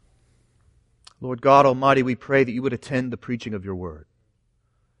Lord God Almighty, we pray that you would attend the preaching of your word.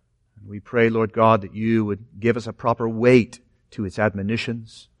 And we pray, Lord God, that you would give us a proper weight to its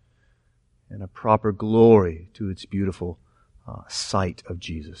admonitions and a proper glory to its beautiful sight of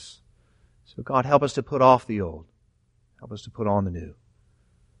Jesus. So God, help us to put off the old. Help us to put on the new.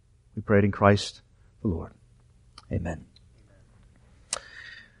 We pray it in Christ the Lord. Amen.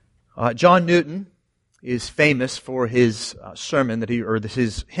 John Newton is famous for his sermon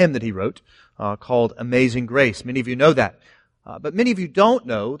his hymn that he wrote called Amazing Grace. Many of you know that. But many of you don't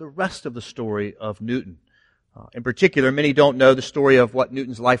know the rest of the story of Newton. In particular, many don't know the story of what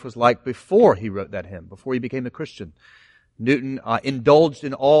Newton's life was like before he wrote that hymn, before he became a Christian. Newton indulged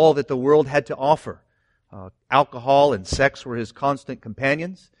in all that the world had to offer. Alcohol and sex were his constant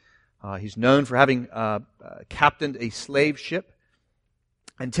companions. He's known for having captained a slave ship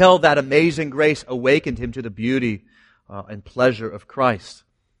until that amazing grace awakened him to the beauty and pleasure of Christ.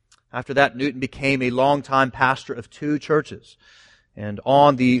 After that, Newton became a longtime pastor of 2 churches. And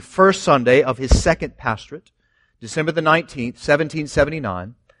on the first Sunday of his second pastorate, December the 19th,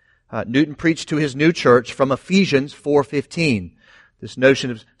 1779, Newton preached to his new church from Ephesians 4:15, this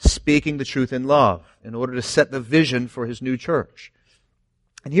notion of speaking the truth in love in order to set the vision for his new church.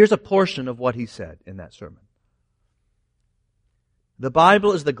 And here's a portion of what he said in that sermon. The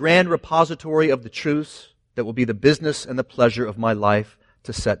Bible is the grand repository of the truths that will be the business and the pleasure of my life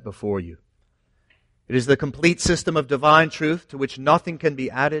to set before you. It is the complete system of divine truth to which nothing can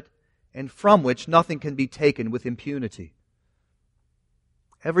be added and from which nothing can be taken with impunity.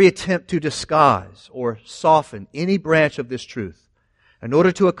 Every attempt to disguise or soften any branch of this truth in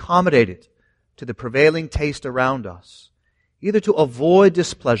order to accommodate it to the prevailing taste around us, either to avoid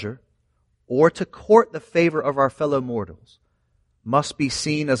displeasure or to court the favor of our fellow mortals, must be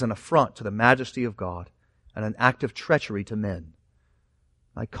seen as an affront to the majesty of God and an act of treachery to men.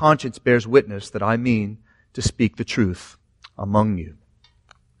 My conscience bears witness that I mean to speak the truth among you."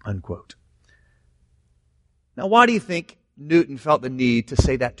 Unquote. Now, why do you think Newton felt the need to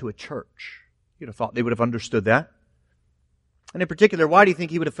say that to a church? You'd have thought they would have understood that. And in particular, why do you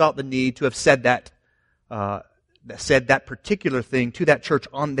think he would have felt the need to have said that particular thing to that church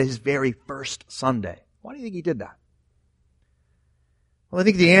on his very first Sunday? Why do you think he did that? Well, I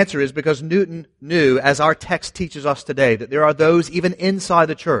think the answer is because Newton knew, as our text teaches us today, that there are those even inside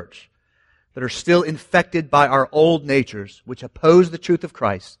the church that are still infected by our old natures, which oppose the truth of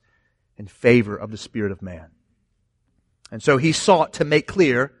Christ in favor of the spirit of man. And so he sought to make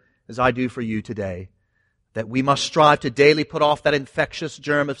clear, as I do for you today, that we must strive to daily put off that infectious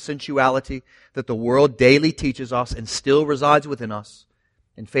germ of sensuality that the world daily teaches us and still resides within us,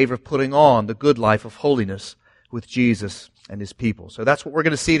 in favor of putting on the good life of holiness with Jesus and His people. So that's what we're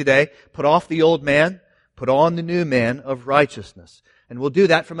going to see today. Put off the old man, put on the new man of righteousness. And we'll do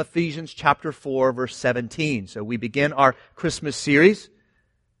that from Ephesians chapter 4, verse 17. So we begin our Christmas series,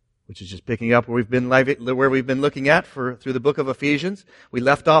 which is just picking up where we've been looking at through the book of Ephesians. We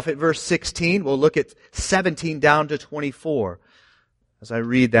left off at verse 16. We'll look at 17 down to 24 as I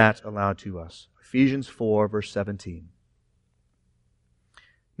read that aloud to us. Ephesians 4, verse 17.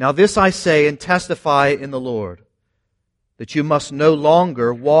 "Now this I say and testify in the Lord, that you must no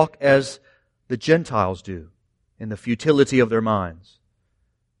longer walk as the Gentiles do, in the futility of their minds.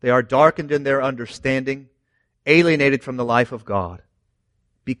 They are darkened in their understanding, alienated from the life of God,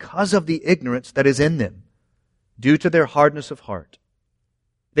 because of the ignorance that is in them, due to their hardness of heart.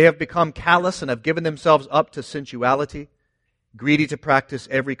 They have become callous and have given themselves up to sensuality, greedy to practice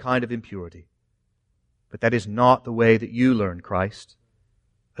every kind of impurity. But that is not the way that you learn Christ,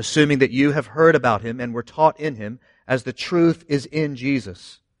 assuming that you have heard about Him and were taught in Him, as the truth is in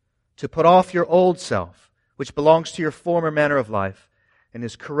Jesus, to put off your old self, which belongs to your former manner of life, and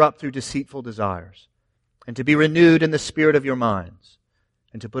is corrupt through deceitful desires, and to be renewed in the spirit of your minds,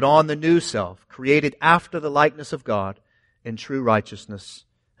 and to put on the new self, created after the likeness of God, in true righteousness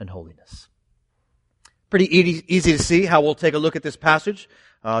and holiness." Pretty easy to see how we'll take a look at this passage.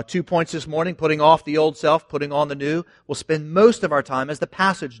 2 points this morning: putting off the old self, putting on the new. We'll spend most of our time, as the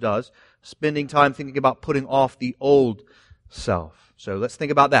passage does, spending time thinking about putting off the old self. So let's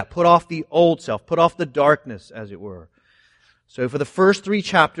think about that. Put off the old self. Put off the darkness, as it were. So for the first 3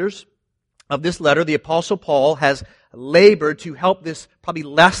 chapters of this letter, the Apostle Paul has labored to help this probably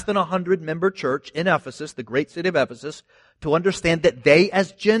less than 100-member church in Ephesus, the great city of Ephesus, to understand that they,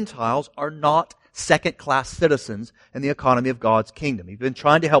 as Gentiles, are not second-class citizens in the economy of God's kingdom. He's been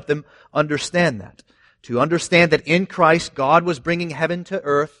trying to help them understand that. To understand that in Christ, God was bringing heaven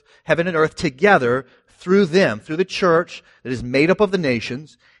and earth together through them, through the church that is made up of the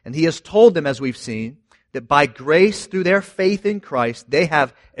nations. And He has told them, as we've seen, that by grace through their faith in Christ, they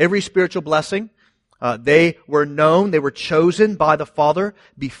have every spiritual blessing. They were known, they were chosen by the Father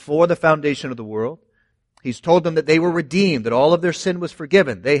before the foundation of the world. He's told them that they were redeemed, that all of their sin was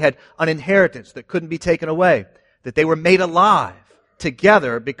forgiven. They had an inheritance that couldn't be taken away, that they were made alive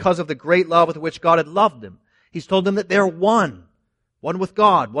together because of the great love with which God had loved them. He's told them that they're one with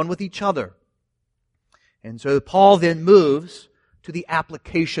God, one with each other. And so Paul then moves to the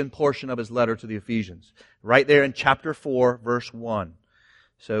application portion of his letter to the Ephesians, right there in chapter 4, verse 1.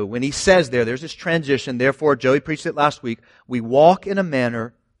 So when he says there's this transition, therefore, Joey preached it last week, we walk in a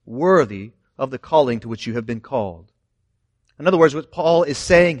manner worthy of the calling to which you have been called. In other words, what Paul is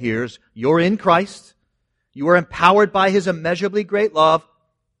saying here is, you're in Christ, you are empowered by His immeasurably great love,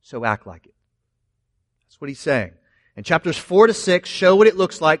 so act like it. That's what he's saying. And chapters 4 to 6 show what it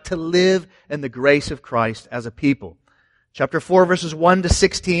looks like to live in the grace of Christ as a people. Chapter 4, verses 1 to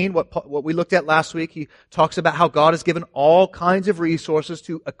 16, what we looked at last week, he talks about how God has given all kinds of resources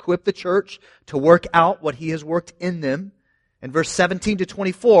to equip the church to work out what He has worked in them. And verse 17 to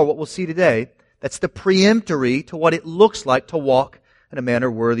 24, what we'll see today, that's the preemptory to what it looks like to walk in a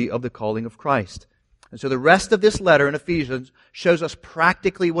manner worthy of the calling of Christ. And so the rest of this letter in Ephesians shows us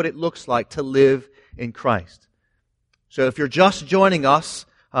practically what it looks like to live in Christ. So if you're just joining us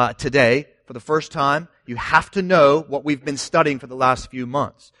today for the first time, you have to know what we've been studying for the last few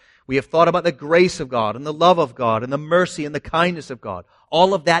months. We have thought about the grace of God and the love of God and the mercy and the kindness of God.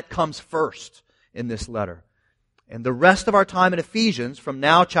 All of that comes first in this letter. And the rest of our time in Ephesians, from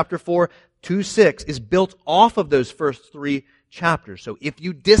now chapter 4 to 6, is built off of those first three chapters. So if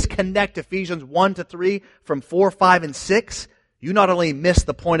you disconnect Ephesians 1 to 3 from 4, 5, and 6, you not only miss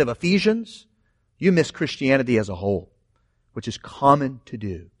the point of Ephesians, you miss Christianity as a whole, which is common to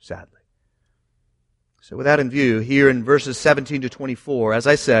do, sadly. So with that in view, here in verses 17 to 24, as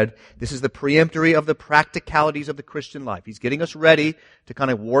I said, this is the preemptory of the practicalities of the Christian life. He's getting us ready to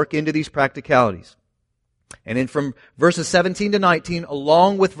kind of work into these practicalities. And then from verses 17 to 19,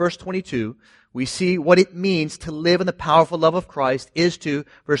 along with verse 22, we see what it means to live in the powerful love of Christ is to,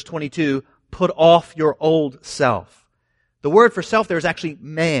 verse 22, put off your old self. The word for self there is actually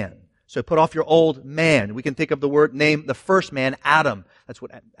man. So put off your old man. We can think of the word name, the first man, Adam. That's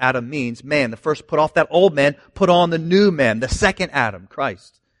what Adam means, man. The first, put off that old man, put on the new man, the second Adam,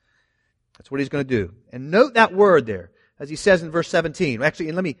 Christ. That's what he's going to do. And note that word there, as he says in verse 17. Actually,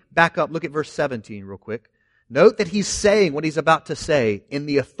 and let me back up, look at verse 17 real quick. Note that he's saying what he's about to say in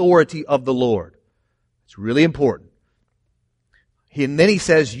the authority of the Lord. It's really important. And then he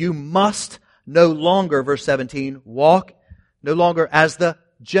says, you must no longer, verse 17, walk no longer as the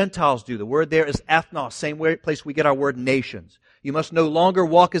Gentiles do. The word there is ethnos, same place we get our word nations. You must no longer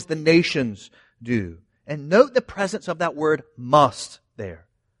walk as the nations do. And note the presence of that word must there.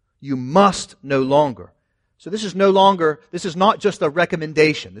 You must no longer. So this is not just a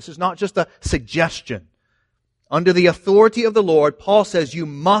recommendation. This is not just a suggestion. Under the authority of the Lord, Paul says you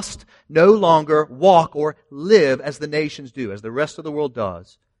must no longer walk or live as the nations do, as the rest of the world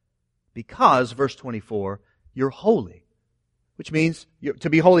does. Because, verse 24, you're holy. Which means, to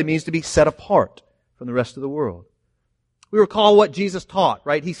be holy means to be set apart from the rest of the world. We recall what Jesus taught,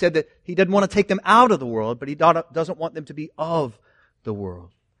 right? He said that He didn't want to take them out of the world, but He doesn't want them to be of the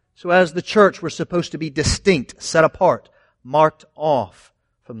world. So as the church, we're supposed to be distinct, set apart, marked off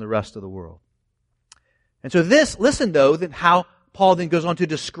from the rest of the world. And so listen though, that how Paul then goes on to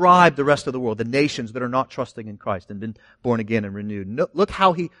describe the rest of the world, the nations that are not trusting in Christ and been born again and renewed. Look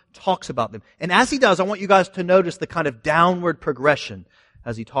how he talks about them. And as he does, I want you guys to notice the kind of downward progression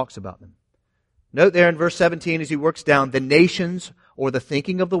as he talks about them. Note there in verse 17 as he works down, the nations or the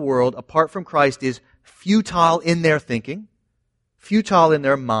thinking of the world apart from Christ is futile in their thinking, futile in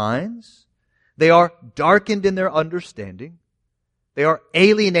their minds. They are darkened in their understanding. They are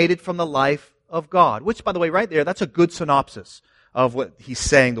alienated from the life of God, which, by the way, right there, that's a good synopsis of what he's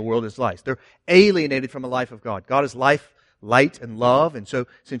saying the world is like. They're alienated from the life of God. God is life, light, and love, and so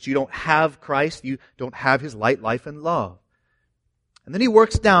since you don't have Christ, you don't have His light, life, and love. And then he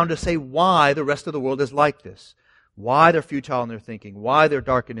works down to say why the rest of the world is like this, why they're futile in their thinking, why they're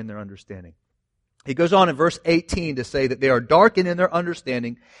darkened in their understanding. He goes on in verse 18 to say that they are darkened in their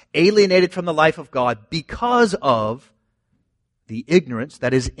understanding, alienated from the life of God because of the ignorance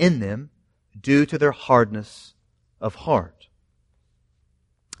that is in them due to their hardness of heart.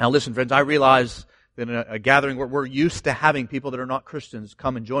 Now listen, friends, I realize that in a gathering where we're used to having people that are not Christians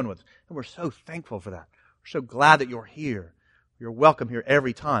come and join with us. And we're so thankful for that. We're so glad that you're here. You're welcome here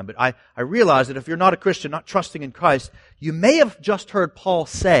every time. But I realize that if you're not a Christian, not trusting in Christ, you may have just heard Paul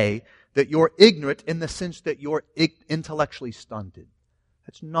say that you're ignorant in the sense that you're intellectually stunted.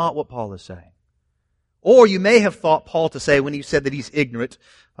 That's not what Paul is saying. Or you may have thought Paul to say, when he said that he's ignorant,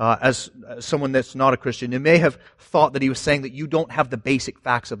 as someone that's not a Christian, you may have thought that he was saying that you don't have the basic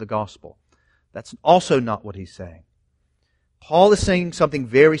facts of the gospel. That's also not what he's saying. Paul is saying something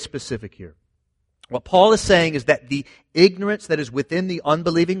very specific here. What Paul is saying is that the ignorance that is within the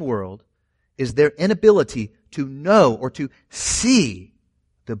unbelieving world is their inability to know or to see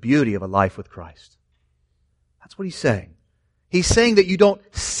the beauty of a life with Christ. That's what he's saying. He's saying that you don't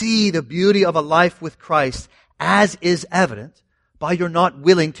see the beauty of a life with Christ, as is evident by your not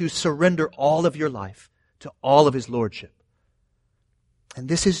willing to surrender all of your life to all of His lordship. And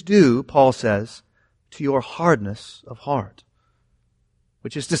this is due, Paul says, to your hardness of heart.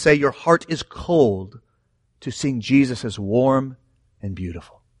 Which is to say, your heart is cold to seeing Jesus as warm and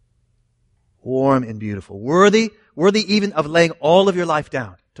beautiful. Warm and beautiful. Worthy even of laying all of your life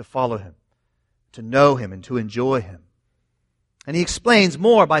down to follow Him, to know Him and to enjoy Him. And he explains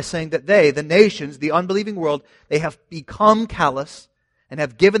more by saying that they, the nations, the unbelieving world, they have become callous and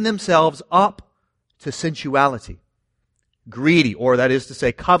have given themselves up to sensuality. Greedy, or that is to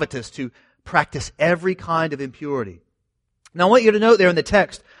say covetous, to practice every kind of impurity. Now I want you to note there in the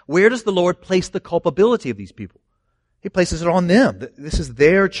text, where does the Lord place the culpability of these people? He places it on them. This is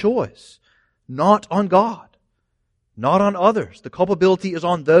their choice, not on God, not on others. The culpability is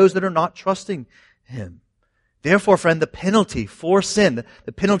on those that are not trusting Him. Therefore, friend, the penalty for sin,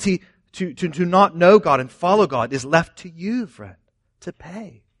 the penalty to not know God and follow God is left to you, friend, to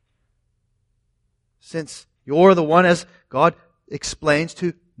pay. Since you're the one, as God explains,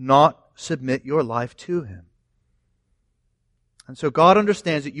 to not submit your life to Him. And so God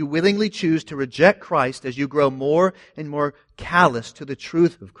understands that you willingly choose to reject Christ as you grow more and more callous to the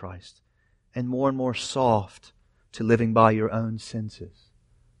truth of Christ and more soft to living by your own senses,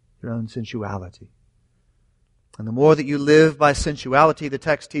 your own sensuality. And the more that you live by sensuality, the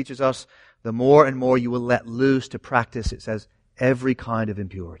text teaches us, the more and more you will let loose to practice, it says, every kind of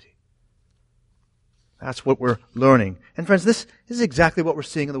impurity. That's what we're learning. And friends, this is exactly what we're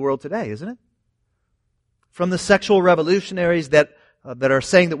seeing in the world today, isn't it? From the sexual revolutionaries that are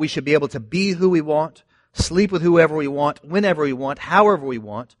saying that we should be able to be who we want, sleep with whoever we want, whenever we want, however we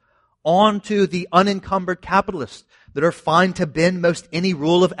want, on to the unencumbered capitalists that are fine to bend most any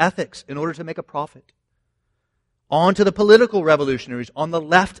rule of ethics in order to make a profit. On to the political revolutionaries on the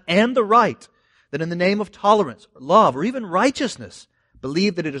left and the right that in the name of tolerance, love, or even righteousness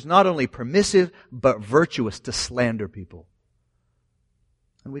believe that it is not only permissive but virtuous to slander people.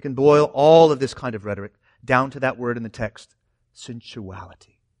 And we can boil all of this kind of rhetoric down to that word in the text,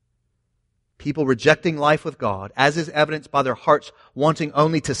 sensuality. People rejecting life with God, as is evidenced by their hearts wanting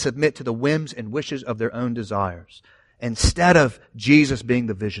only to submit to the whims and wishes of their own desires, instead of Jesus being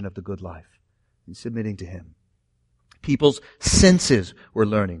the vision of the good life and submitting to Him. People's senses, we're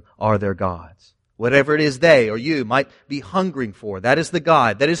learning, are their gods. Whatever it is they or you might be hungering for, that is the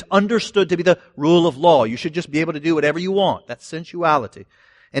God. That is understood to be the rule of law. You should just be able to do whatever you want. That's sensuality.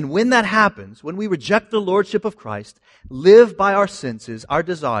 And when that happens, when we reject the lordship of Christ, live by our senses, our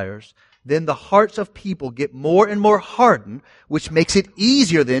desires, then the hearts of people get more and more hardened, which makes it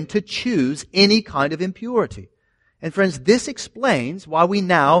easier then to choose any kind of impurity. And friends, this explains why we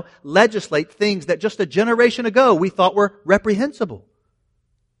now legislate things that just a generation ago we thought were reprehensible.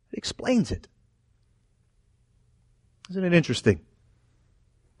 It explains it. Isn't it interesting?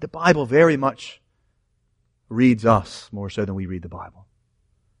 The Bible very much reads us more so than we read the Bible.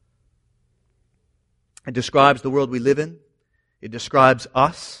 It describes the world we live in. It describes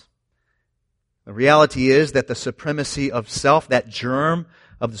us. The reality is that the supremacy of self, that germ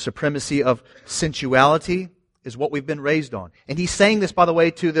of the supremacy of sensuality, is what we've been raised on. And he's saying this, by the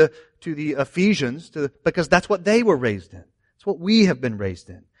way, to the Ephesians, because that's what they were raised in. It's what we have been raised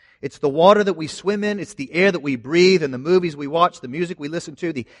in. It's the water that we swim in, it's the air that we breathe, and the movies we watch, the music we listen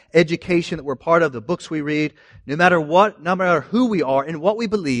to, the education that we're part of, the books we read. No matter what, no matter who we are and what we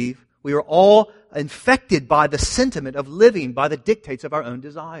believe, we are all infected by the sentiment of living by the dictates of our own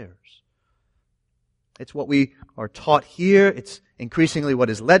desires. It's what we are taught here. It's increasingly what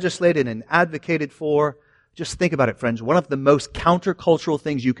is legislated and advocated for. Just think about it, friends. One of the most countercultural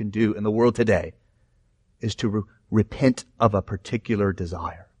things you can do in the world today is to repent of a particular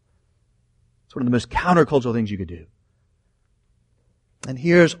desire. It's one of the most countercultural things you could do. And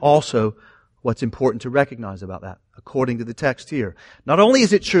here's also what's important to recognize about that, according to the text here. Not only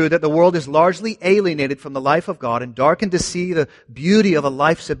is it true that the world is largely alienated from the life of God and darkened to see the beauty of a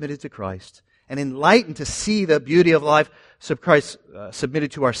life submitted to Christ, and enlightened to see the beauty of life Christ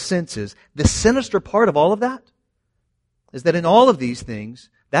submitted to our senses, the sinister part of all of that is that in all of these things,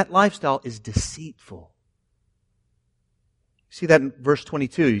 that lifestyle is deceitful. You see that in verse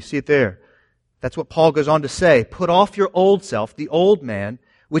 22. You see it there. That's what Paul goes on to say. Put off your old self, the old man,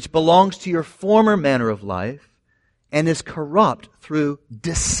 which belongs to your former manner of life and is corrupt through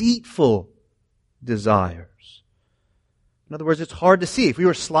deceitful desires. In other words, it's hard to see. If we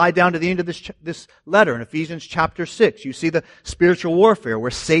were to slide down to the end of this letter in Ephesians chapter 6, you see the spiritual warfare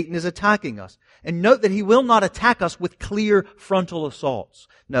where Satan is attacking us. And note that he will not attack us with clear frontal assaults.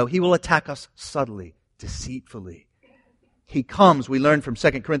 No, he will attack us subtly, deceitfully. He comes, we learn from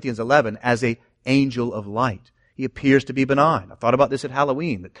 2 Corinthians 11, as an angel of light. He appears to be benign. I thought about this at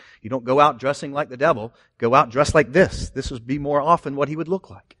Halloween, that you don't go out dressing like the devil, go out dressed like this. This would be more often what he would look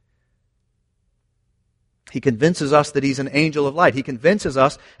like. He convinces us that he's an angel of light. He convinces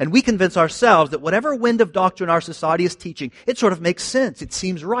us, and we convince ourselves, that whatever wind of doctrine our society is teaching, it sort of makes sense. It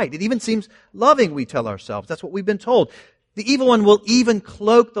seems right. It even seems loving, we tell ourselves. That's what we've been told. The evil one will even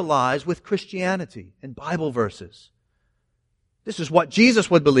cloak the lies with Christianity and Bible verses. This is what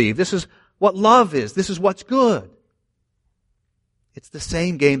Jesus would believe. This is what love is. This is what's good. It's the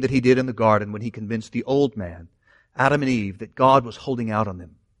same game that he did in the garden when he convinced the old man, Adam and Eve, that God was holding out on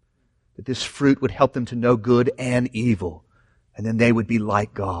them. That this fruit would help them to know good and evil. And then they would be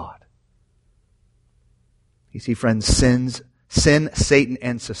like God. You see, friends, sin, Satan,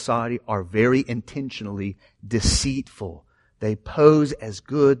 and society are very intentionally deceitful. They pose as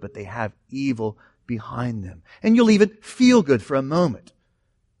good, but they have evil behind them. And you'll even feel good for a moment,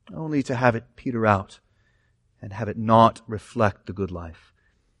 only to have it peter out and have it not reflect the good life.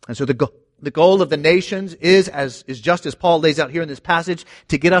 And so the goal of the nations is just as Paul lays out here in this passage,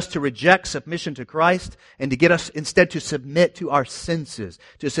 to get us to reject submission to Christ and to get us instead to submit to our senses,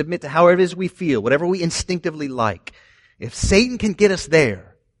 to submit to however it is we feel, whatever we instinctively like. If Satan can get us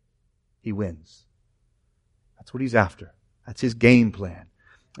there, he wins. That's what he's after. That's his game plan.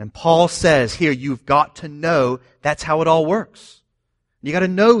 And Paul says here, you've got to know that's how it all works. You got to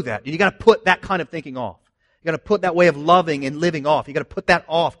know that. You got to put that kind of thinking off. You got to put that way of loving and living off. You got to put that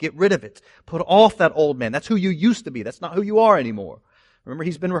off. Get rid of it. Put off that old man. That's who you used to be. That's not who you are anymore. Remember,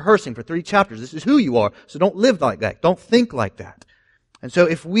 he's been rehearsing for 3 chapters. This is who you are. So don't live like that. Don't think like that. And so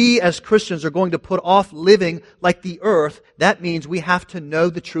if we as Christians are going to put off living like the earth, that means we have to know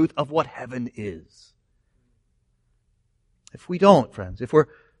the truth of what heaven is. If we don't, friends, if we're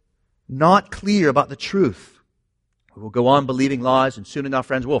not clear about the truth, we will go on believing lies, and soon enough,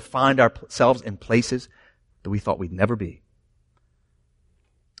 friends, we'll find ourselves in places that we thought we'd never be.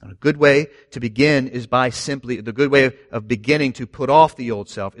 And a good way to begin is the good way of beginning to put off the old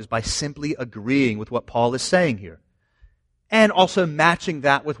self is by simply agreeing with what Paul is saying here. And also matching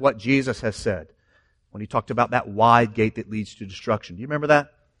that with what Jesus has said when he talked about that wide gate that leads to destruction. Do you remember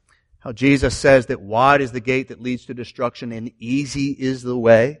that? How Jesus says that wide is the gate that leads to destruction and easy is the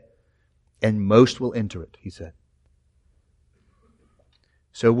way, and most will enter it, he said.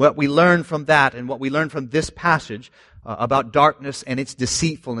 So what we learn from that and what we learn from this passage about darkness and its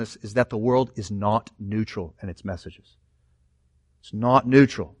deceitfulness is that the world is not neutral in its messages. It's not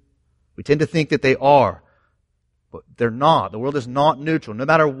neutral. We tend to think that they are, but they're not. The world is not neutral. No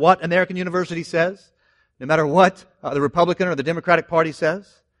matter what American University says, no matter what the Republican or the Democratic Party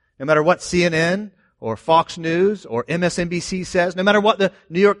says, no matter what CNN or Fox News or MSNBC says, no matter what the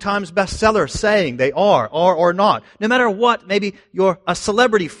New York Times bestseller is saying they are or not, no matter what maybe a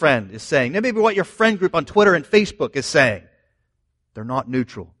celebrity friend is saying, maybe what your friend group on Twitter and Facebook is saying, they're not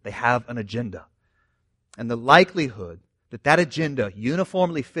neutral. They have an agenda. And the likelihood that that agenda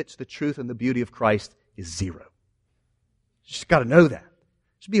uniformly fits the truth and the beauty of Christ is zero. You just got to know that.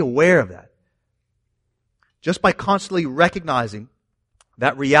 Just be aware of that. Just by constantly recognizing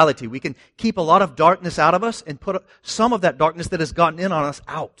that reality, we can keep a lot of darkness out of us and put some of that darkness that has gotten in on us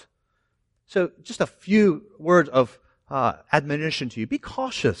out. So just a few words of admonition to you. Be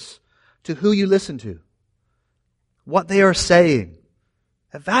cautious to who you listen to, what they are saying.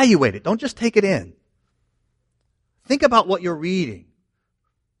 Evaluate it. Don't just take it in. Think about what you're reading.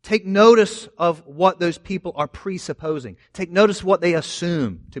 Take notice of what those people are presupposing. Take notice of what they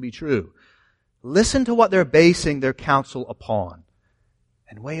assume to be true. Listen to what they're basing their counsel upon.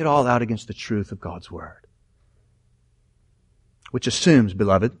 And weigh it all out against the truth of God's Word. Which assumes,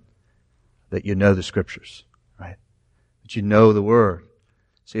 beloved, that you know the Scriptures, right? That you know the Word.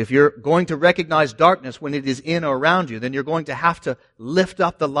 So if you're going to recognize darkness when it is in or around you, then you're going to have to lift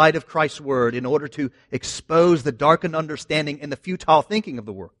up the light of Christ's Word in order to expose the darkened understanding and the futile thinking of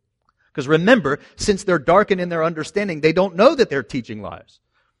the world. Because remember, since they're darkened in their understanding, they don't know that they're teaching lies.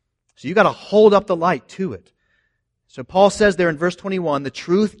 So you've got to hold up the light to it. So Paul says there in verse 21, the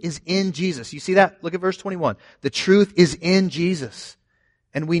truth is in Jesus. You see that? Look at verse 21. The truth is in Jesus.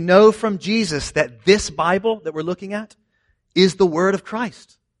 And we know from Jesus that this Bible that we're looking at is the Word of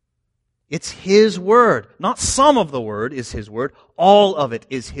Christ. It's His Word. Not some of the Word is His Word. All of it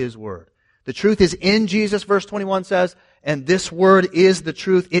is His Word. The truth is in Jesus, verse 21 says, and this Word is the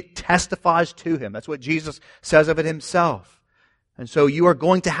truth. It testifies to Him. That's what Jesus says of it Himself. And so you are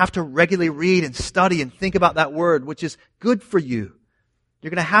going to have to regularly read and study and think about that Word, which is good for you.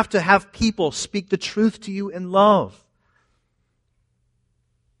 You're going to have people speak the truth to you in love.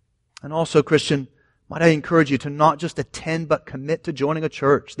 And also, Christian, might I encourage you to not just attend, but commit to joining a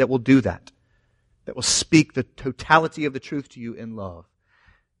church that will do that will speak the totality of the truth to you in love.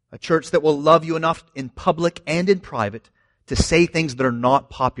 A church that will love you enough in public and in private to say things that are not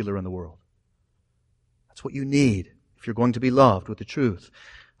popular in the world. That's what you need if you're going to be loved with the truth.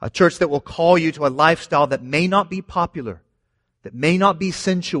 A church that will call you to a lifestyle that may not be popular, that may not be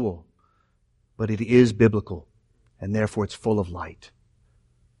sensual, but it is biblical, and therefore it's full of light.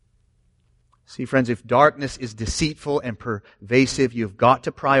 See, friends, if darkness is deceitful and pervasive, you've got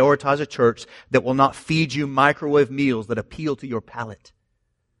to prioritize a church that will not feed you microwave meals that appeal to your palate.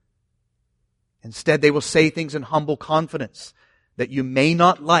 Instead, they will say things in humble confidence that you may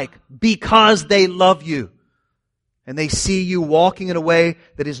not like because they love you. And they see you walking in a way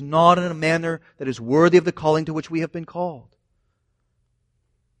that is not in a manner that is worthy of the calling to which we have been called.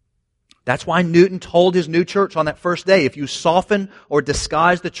 That's why Newton told his new church on that first day, if you soften or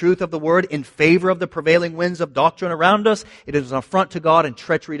disguise the truth of the Word in favor of the prevailing winds of doctrine around us, it is an affront to God and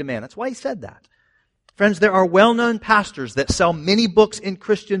treachery to man. That's why he said that. Friends, there are well-known pastors that sell many books in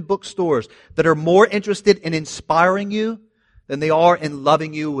Christian bookstores that are more interested in inspiring you than they are in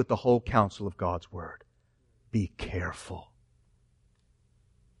loving you with the whole counsel of God's Word. Be careful.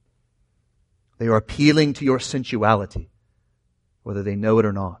 They are appealing to your sensuality, whether they know it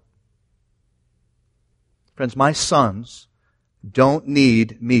or not. Friends, my sons don't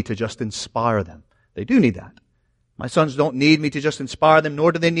need me to just inspire them. They do need that. My sons don't need me to just inspire them,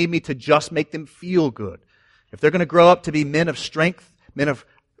 nor do they need me to just make them feel good. If they're going to grow up to be men of strength, men of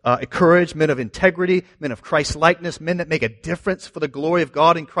courage, men of integrity, men of Christ-likeness, men that make a difference for the glory of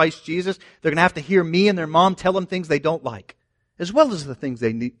God in Christ Jesus, they're going to have to hear me and their mom tell them things they don't like, as well as the things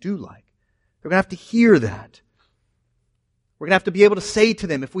they do like. They're going to have to hear that. We're going to have to be able to say to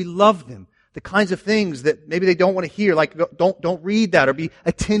them, if we love them, the kinds of things that maybe they don't want to hear, like don't read that, or be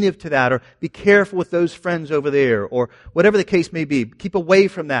attentive to that, or be careful with those friends over there, or whatever the case may be. Keep away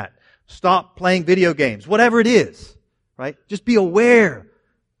from that. Stop playing video games. Whatever it is, right? Just be aware,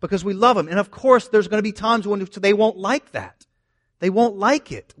 because we love them. And of course, there's going to be times when they won't like that. They won't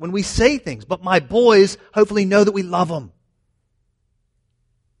like it when we say things. But my boys hopefully know that we love them.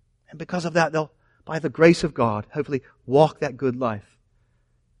 And because of that, they'll, by the grace of God, hopefully walk that good life.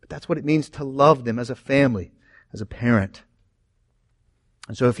 That's what it means to love them as a family, as a parent.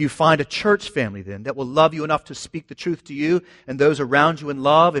 And so if you find a church family then that will love you enough to speak the truth to you and those around you in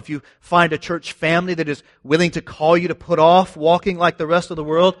love, if you find a church family that is willing to call you to put off walking like the rest of the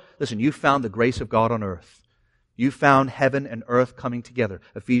world, listen, you found the grace of God on earth. You found heaven and earth coming together.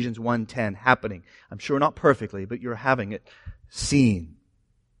 Ephesians 1:10 happening. I'm sure not perfectly, but you're having it seen.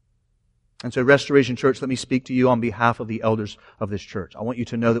 And so, Restoration Church, let me speak to you on behalf of the elders of this church. I want you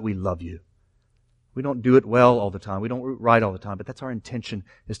to know that we love you. We don't do it well all the time. We don't right all the time, but that's our intention,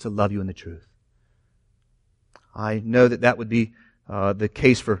 is to love you in the truth. I know that would be the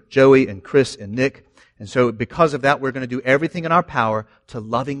case for Joey and Chris and Nick. And so, because of that, we're going to do everything in our power to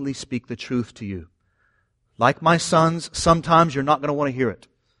lovingly speak the truth to you. Like my sons, sometimes you're not going to want to hear it.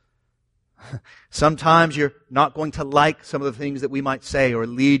 Sometimes you're not going to like some of the things that we might say or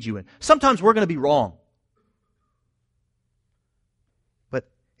lead you in. Sometimes we're going to be wrong. But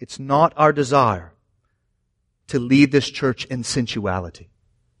it's not our desire to lead this church in sensuality,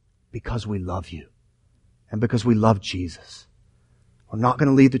 because we love you and because we love Jesus. We're not going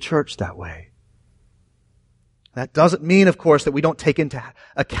to lead the church that way. That doesn't mean, of course, that we don't take into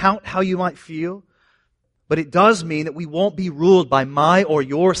account how you might feel. But it does mean that we won't be ruled by my or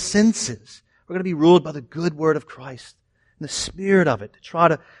your senses. We're going to be ruled by the good Word of Christ and the Spirit of it to try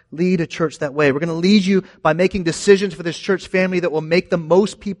to lead a church that way. We're going to lead you by making decisions for this church family that will make the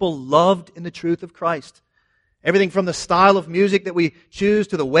most people loved in the truth of Christ. Everything from the style of music that we choose,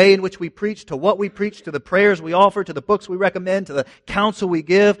 to the way in which we preach, to what we preach, to the prayers we offer, to the books we recommend, to the counsel we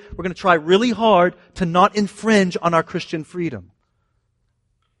give. We're going to try really hard to not infringe on our Christian freedom,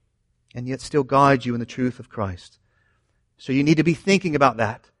 and yet still guide you in the truth of Christ. So you need to be thinking about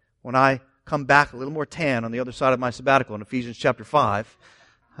that when I come back a little more tan on the other side of my sabbatical in Ephesians chapter 5.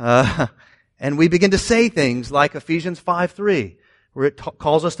 And we begin to say things like Ephesians 5:3, where it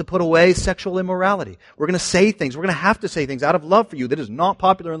calls us to put away sexual immorality. We're going to say things, we're going to have to say things out of love for you that is not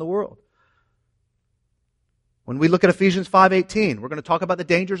popular in the world. When we look at Ephesians 5:18, we're going to talk about the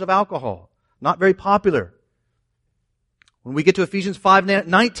dangers of alcohol. Not very popular. When we get to Ephesians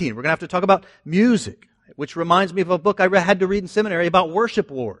 5:19, we're going to have to talk about music, which reminds me of a book I had to read in seminary about worship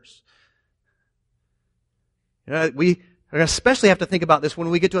wars. We especially have to think about this when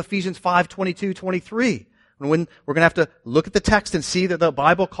we get to Ephesians 5:22-23. When we're going to have to look at the text and see that the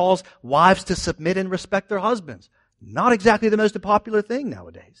Bible calls wives to submit and respect their husbands. Not exactly the most popular thing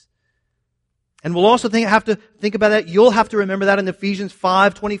nowadays. And we'll also have to think about that. You'll have to remember that in Ephesians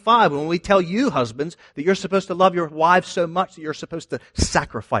 5:25 when we tell you, husbands, that you're supposed to love your wives so much that you're supposed to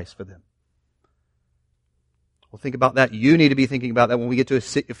sacrifice for them. We'll think about that. You need to be thinking about that when we get to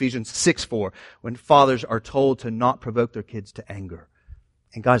Ephesians 6:4, when fathers are told to not provoke their kids to anger.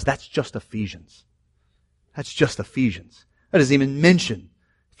 And guys, that's just Ephesians. That's just Ephesians. That doesn't even mention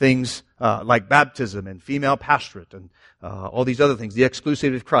things like baptism and female pastorate and all these other things, the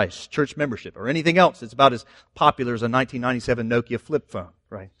exclusivity of Christ, church membership, or anything else that's about as popular as a 1997 Nokia flip phone,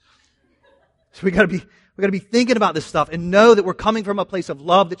 right? So we got to be thinking about this stuff and know that we're coming from a place of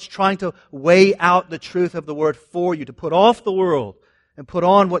love that's trying to weigh out the truth of the Word for you, to put off the world and put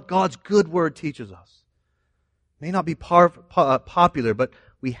on what God's good Word teaches us. It may not be popular, but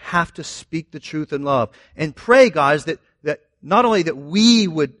we have to speak the truth in love. And pray, guys, that not only that we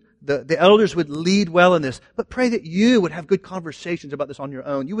would, the elders would lead well in this, but pray that you would have good conversations about this on your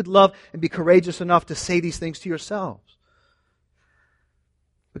own. You would love and be courageous enough to say these things to yourselves.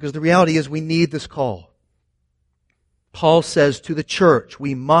 Because the reality is we need this call. Paul says to the church,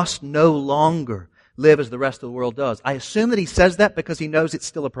 we must no longer live as the rest of the world does. I assume that he says that because he knows it's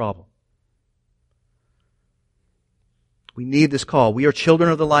still a problem. We need this call. We are children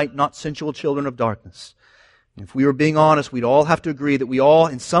of the light, not sensual children of darkness. And if we were being honest, we'd all have to agree that we all,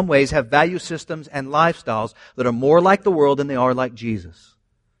 in some ways, have value systems and lifestyles that are more like the world than they are like Jesus.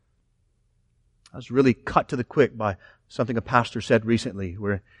 I was really cut to the quick by something a pastor said recently,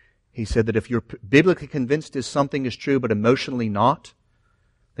 where he said that if you're biblically convinced that something is true but emotionally not,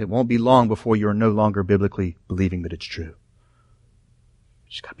 it won't be long before you're no longer biblically believing that it's true. You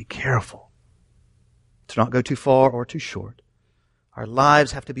just got to be careful to not go too far or too short. Our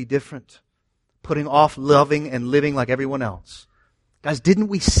lives have to be different. Putting off loving and living like everyone else. Guys, didn't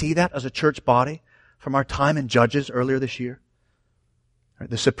we see that as a church body from our time in Judges earlier this year?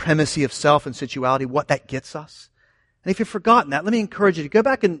 The supremacy of self and sensuality, what that gets us. And if you've forgotten that, let me encourage you to go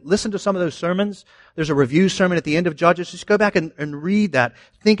back and listen to some of those sermons. There's a review sermon at the end of Judges. Just go back and read that.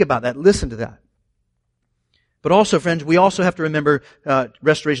 Think about that. Listen to that. But also, friends, we also have to remember,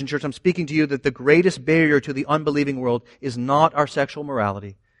 Restoration Church, I'm speaking to you that the greatest barrier to the unbelieving world is not our sexual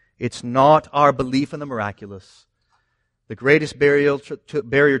morality. It's not our belief in the miraculous. The greatest barrier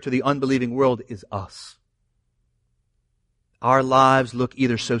to the unbelieving world is us. Our lives look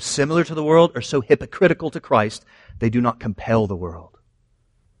either so similar to the world or so hypocritical to Christ, they do not compel the world.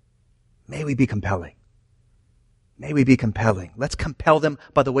 May we be compelling. May we be compelling. Let's compel them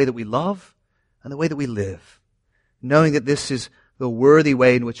by the way that we love and the way that we live, knowing that this is the worthy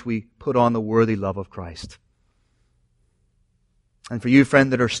way in which we put on the worthy love of Christ. And for you,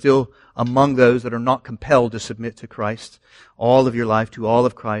 friend, that are still among those that are not compelled to submit to Christ, all of your life to all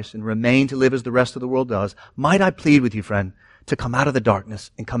of Christ, and remain to live as the rest of the world does, might I plead with you, friend, to come out of the darkness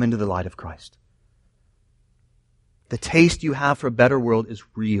and come into the light of Christ. The taste you have for a better world is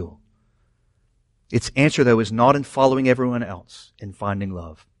real. Its answer, though, is not in following everyone else, in finding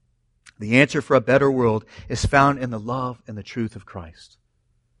love. The answer for a better world is found in the love and the truth of Christ.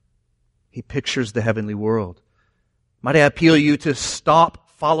 He pictures the heavenly world. Might I appeal you to stop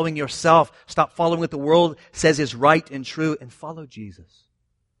following yourself, stop following what the world says is right and true, and follow Jesus.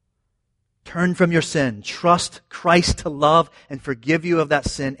 Turn from your sin, trust Christ to love and forgive you of that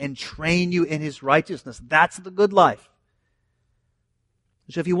sin, and train you in His righteousness. That's the good life.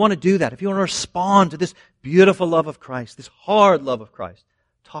 So if you want to do that, if you want to respond to this beautiful love of Christ, this hard love of Christ,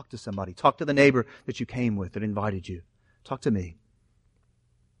 talk to somebody. Talk to the neighbor that you came with, that invited you. Talk to me.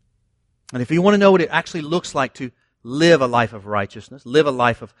 And if you want to know what it actually looks like to live a life of righteousness, live a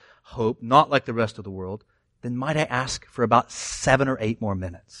life of hope, not like the rest of the world, then might I ask for about 7 or 8 more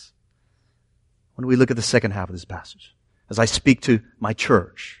minutes when we look at the second half of this passage, as I speak to my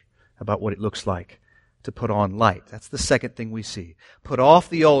church about what it looks like to put on light. That's the second thing we see. Put off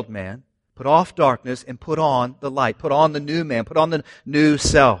the old man, put off darkness, and put on the light. Put on the new man, put on the new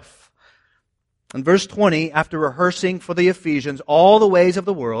self. In verse 20, after rehearsing for the Ephesians all the ways of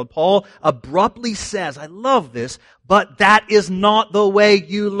the world, Paul abruptly says, I love this, but that is not the way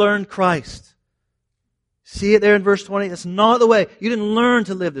you learned Christ. See it there in verse 20? That's not the way. You didn't learn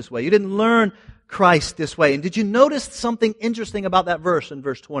to live this way. You didn't learn Christ this way. And did you notice something interesting about that verse in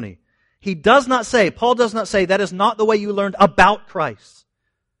verse 20? Paul does not say that is not the way you learned about Christ.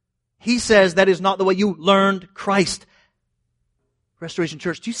 He says that is not the way you learned Christ. Restoration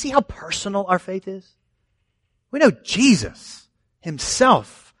Church, do you see how personal our faith is? We know Jesus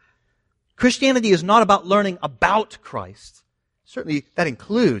Himself. Christianity is not about learning about Christ. Certainly that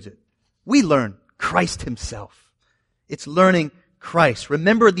includes it. We learn Christ Himself. It's learning Christ.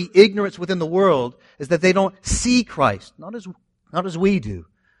 Remember, the ignorance within the world is that they don't see Christ, not as we do.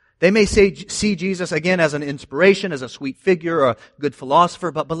 They may see Jesus again as an inspiration, as a sweet figure, or a good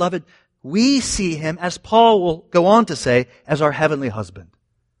philosopher, but beloved, we see Him, as Paul will go on to say, as our heavenly husband,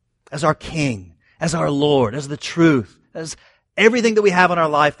 as our King, as our Lord, as the truth, as everything that we have in our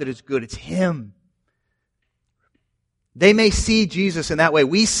life that is good. It's Him. They may see Jesus in that way.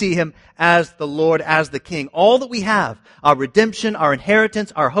 We see Him as the Lord, as the King. All that we have, our redemption, our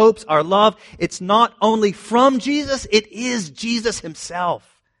inheritance, our hopes, our love, it's not only from Jesus, it is Jesus Himself.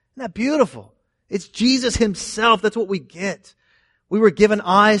 Isn't that beautiful? It's Jesus Himself. That's what we get. We were given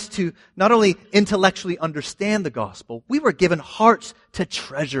eyes to not only intellectually understand the gospel, we were given hearts to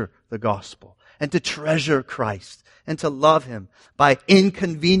treasure the gospel and to treasure Christ and to love Him by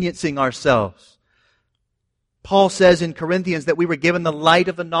inconveniencing ourselves. Paul says in Corinthians that we were given the light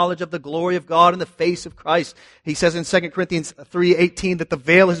of the knowledge of the glory of God in the face of Christ. He says in 2 Corinthians 3:18 that the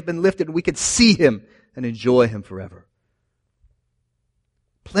veil has been lifted and we can see Him and enjoy Him forever.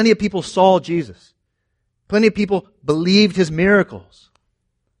 Plenty of people saw Jesus. Plenty of people believed His miracles.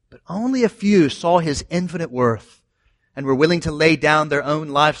 But only a few saw His infinite worth and were willing to lay down their own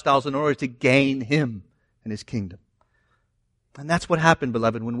lifestyles in order to gain Him and His kingdom. And that's what happened,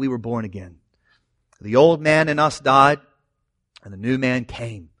 beloved, when we were born again. The old man in us died, and the new man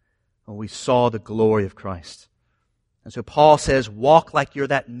came when we saw the glory of Christ. And so Paul says, walk like you're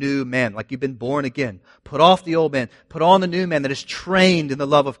that new man, like you've been born again. Put off the old man. Put on the new man that is trained in the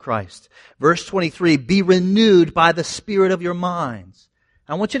love of Christ. Verse 23, be renewed by the spirit of your minds.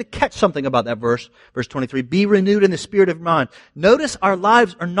 And I want you to catch something about that verse 23. Be renewed in the spirit of your mind. Notice our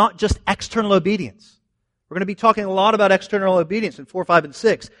lives are not just external obedience. We're going to be talking a lot about external obedience in 4, 5, and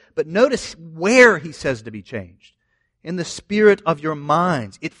 6. But notice where he says to be changed. In the spirit of your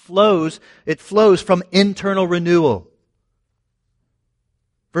minds. It flows from internal renewal.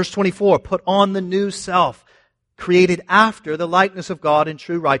 Verse 24, put on the new self, created after the likeness of God in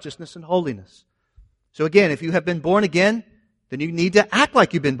true righteousness and holiness. So again, if you have been born again, then you need to act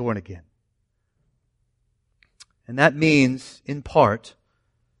like you've been born again. And that means, in part,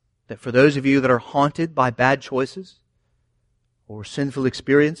 that for those of you that are haunted by bad choices or sinful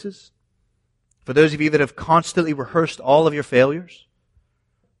experiences, for those of you that have constantly rehearsed all of your failures,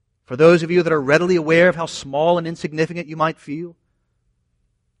 for those of you that are readily aware of how small and insignificant you might feel,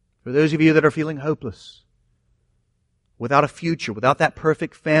 for those of you that are feeling hopeless, without a future, without that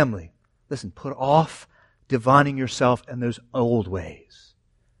perfect family, listen, put off defining yourself in those old ways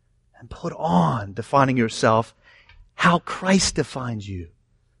and put on defining yourself how Christ defines you.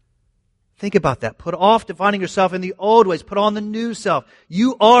 Think about that. Put off defining yourself in the old ways. Put on the new self.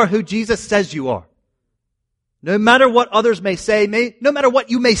 You are who Jesus says you are. No matter what others may say, no matter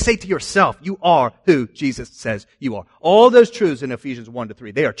what you may say to yourself, you are who Jesus says you are. All those truths in Ephesians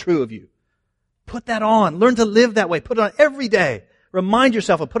 1-3, they are true of you. Put that on. Learn to live that way. Put it on every day. Remind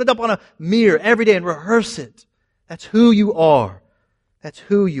yourself of it. Put it up on a mirror every day and rehearse it. That's who you are. That's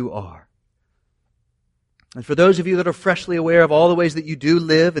who you are. And for those of you that are freshly aware of all the ways that you do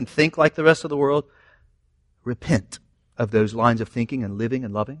live and think like the rest of the world, repent of those lines of thinking and living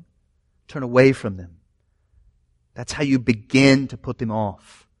and loving. Turn away from them. That's how you begin to put them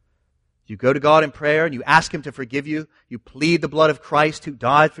off. You go to God in prayer and you ask Him to forgive you. You plead the blood of Christ who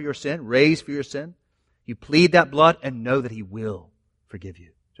died for your sin, raised for your sin. You plead that blood and know that He will forgive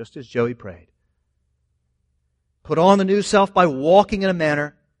you, just as Joey prayed. Put on the new self by walking in a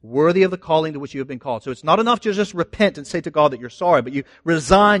manner worthy of the calling to which you have been called. So it's not enough to just repent and say to God that you're sorry, but you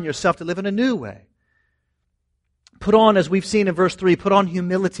resign yourself to live in a new way. Put on, as we've seen in verse 3, put on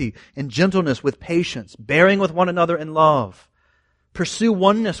humility and gentleness with patience, bearing with one another in love. Pursue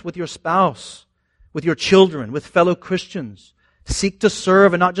oneness with your spouse, with your children, with fellow Christians. Seek to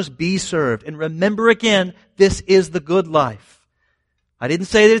serve and not just be served. And remember again, this is the good life. I didn't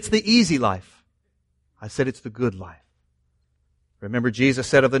say that it's the easy life. I said it's the good life. Remember, Jesus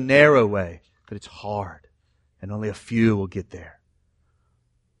said of the narrow way that it's hard and only a few will get there.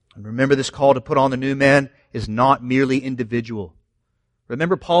 And remember, this call to put on the new man is not merely individual.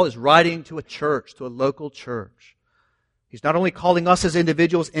 Remember, Paul is writing to a church, to a local church. He's not only calling us as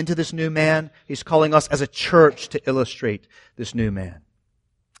individuals into this new man, he's calling us as a church to illustrate this new man.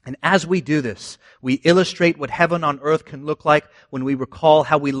 And as we do this, we illustrate what heaven on earth can look like when we recall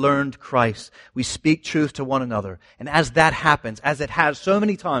how we learned Christ. We speak truth to one another. And as that happens, as it has so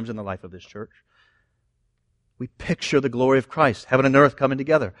many times in the life of this church, we picture the glory of Christ, heaven and earth coming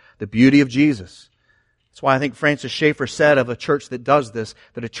together, the beauty of Jesus. That's why I think Francis Schaeffer said of a church that does this,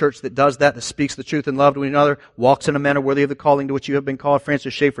 that a church that does that speaks the truth in love to one another, walks in a manner worthy of the calling to which you have been called.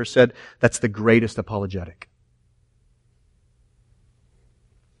 Francis Schaeffer said, that's the greatest apologetic.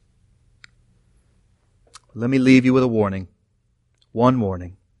 Let me leave you with a warning. One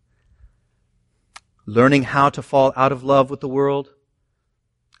warning. Learning how to fall out of love with the world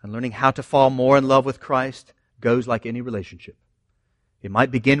and learning how to fall more in love with Christ goes like any relationship. It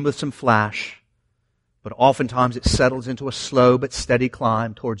might begin with some flash, but oftentimes it settles into a slow but steady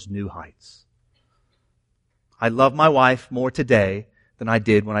climb towards new heights. I love my wife more today than I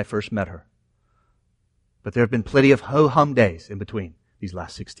did when I first met her. But there have been plenty of ho-hum days in between these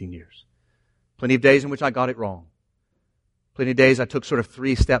last 16 years. Plenty of days in which I got it wrong. Plenty of days I took sort of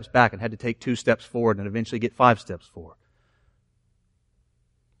 3 steps back and had to take 2 steps forward and eventually get 5 steps forward.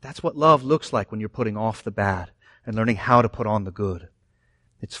 That's what love looks like when you're putting off the bad and learning how to put on the good.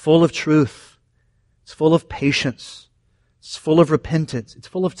 It's full of truth. It's full of patience. It's full of repentance. It's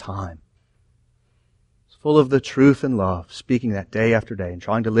full of time. It's full of the truth and love, speaking that day after day and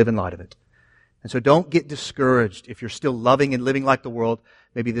trying to live in light of it. And so don't get discouraged if you're still loving and living like the world,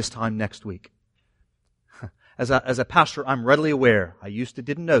 maybe this time next week. As a pastor, I'm readily aware, I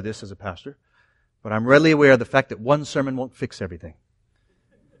didn't know this as a pastor, but I'm readily aware of the fact that one sermon won't fix everything.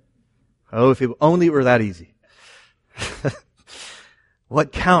 Oh, if it only were that easy.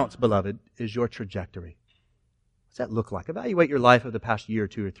 What counts, beloved, is your trajectory. What's that look like? Evaluate your life of the past year,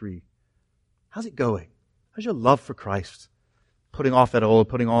 2 or 3. How's it going? How's your love for Christ? Putting off that old,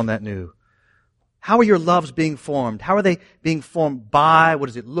 putting on that new. How are your loves being formed? How are they being formed by? What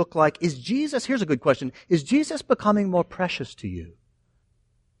does it look like? Is Jesus, here's a good question, is Jesus becoming more precious to you?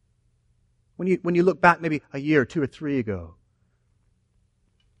 When you look back maybe a year, 2 or 3 ago.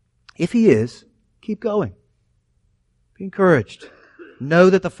 If He is, keep going. Be encouraged.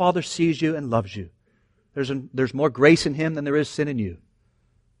 Know that the Father sees you and loves you. There's more grace in Him than there is sin in you.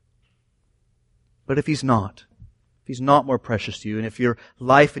 But if He's not more precious to you, and if your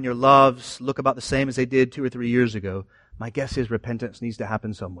life and your loves look about the same as they did 2 or 3 years ago, my guess is repentance needs to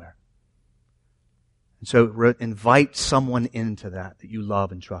happen somewhere. And so invite someone into that you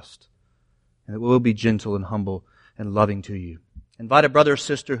love and trust, and that will be gentle and humble and loving to you. Invite a brother or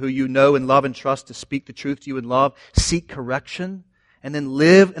sister who you know and love and trust to speak the truth to you in love, seek correction, and then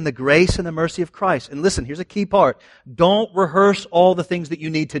live in the grace and the mercy of Christ. And listen, here's a key part. Don't rehearse all the things that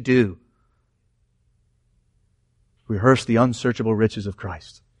you need to do. Rehearse the unsearchable riches of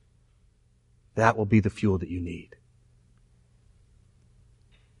Christ. That will be the fuel that you need.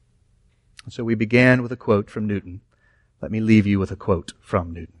 And so we began with a quote from Newton. Let me leave you with a quote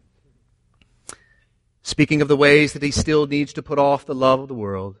from Newton. Speaking of the ways that he still needs to put off the love of the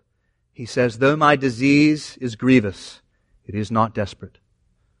world, he says, "Though my disease is grievous, it is not desperate.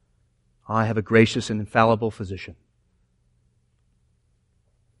 I have a gracious and infallible physician."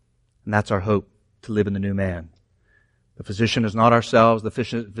 And that's our hope, to live in the new man. The physician is not ourselves. The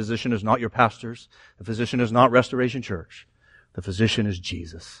physician is not your pastors. The physician is not Restoration Church. The physician is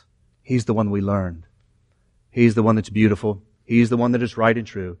Jesus. He's the one we learned. He's the one that's beautiful. He's the one that is right and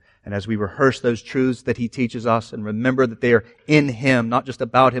true. And as we rehearse those truths that He teaches us and remember that they are in Him, not just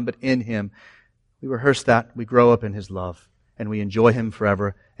about Him, but in Him, we rehearse that, we grow up in His love, and we enjoy Him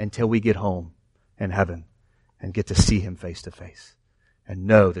forever until we get home in heaven and get to see Him face to face and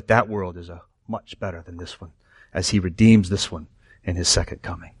know that that world is much better than this one, as He redeems this one in His second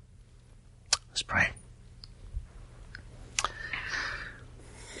coming. Let's pray.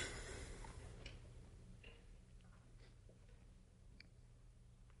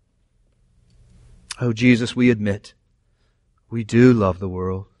 Oh, Jesus, we admit we do love the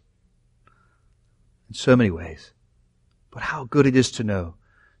world in so many ways. But how good it is to know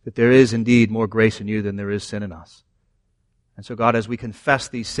that there is indeed more grace in You than there is sin in us. And so, God, as we confess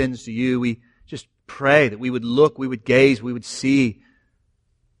these sins to You, we just pray that we would look, we would gaze, we would see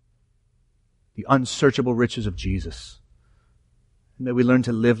the unsearchable riches of Jesus. And that we learn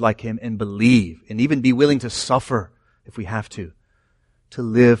to live like Him and believe and even be willing to suffer if we have to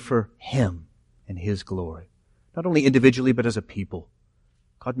live for Him and His glory. Not only individually, but as a people.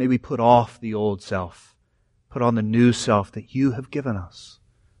 God, may we put off the old self, put on the new self that You have given us.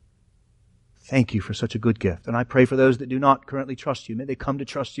 Thank You for such a good gift. And I pray for those that do not currently trust You. May they come to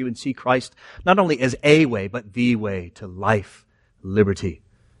trust You and see Christ not only as a way, but the way to life, liberty,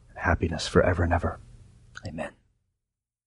 and happiness forever and ever. Amen.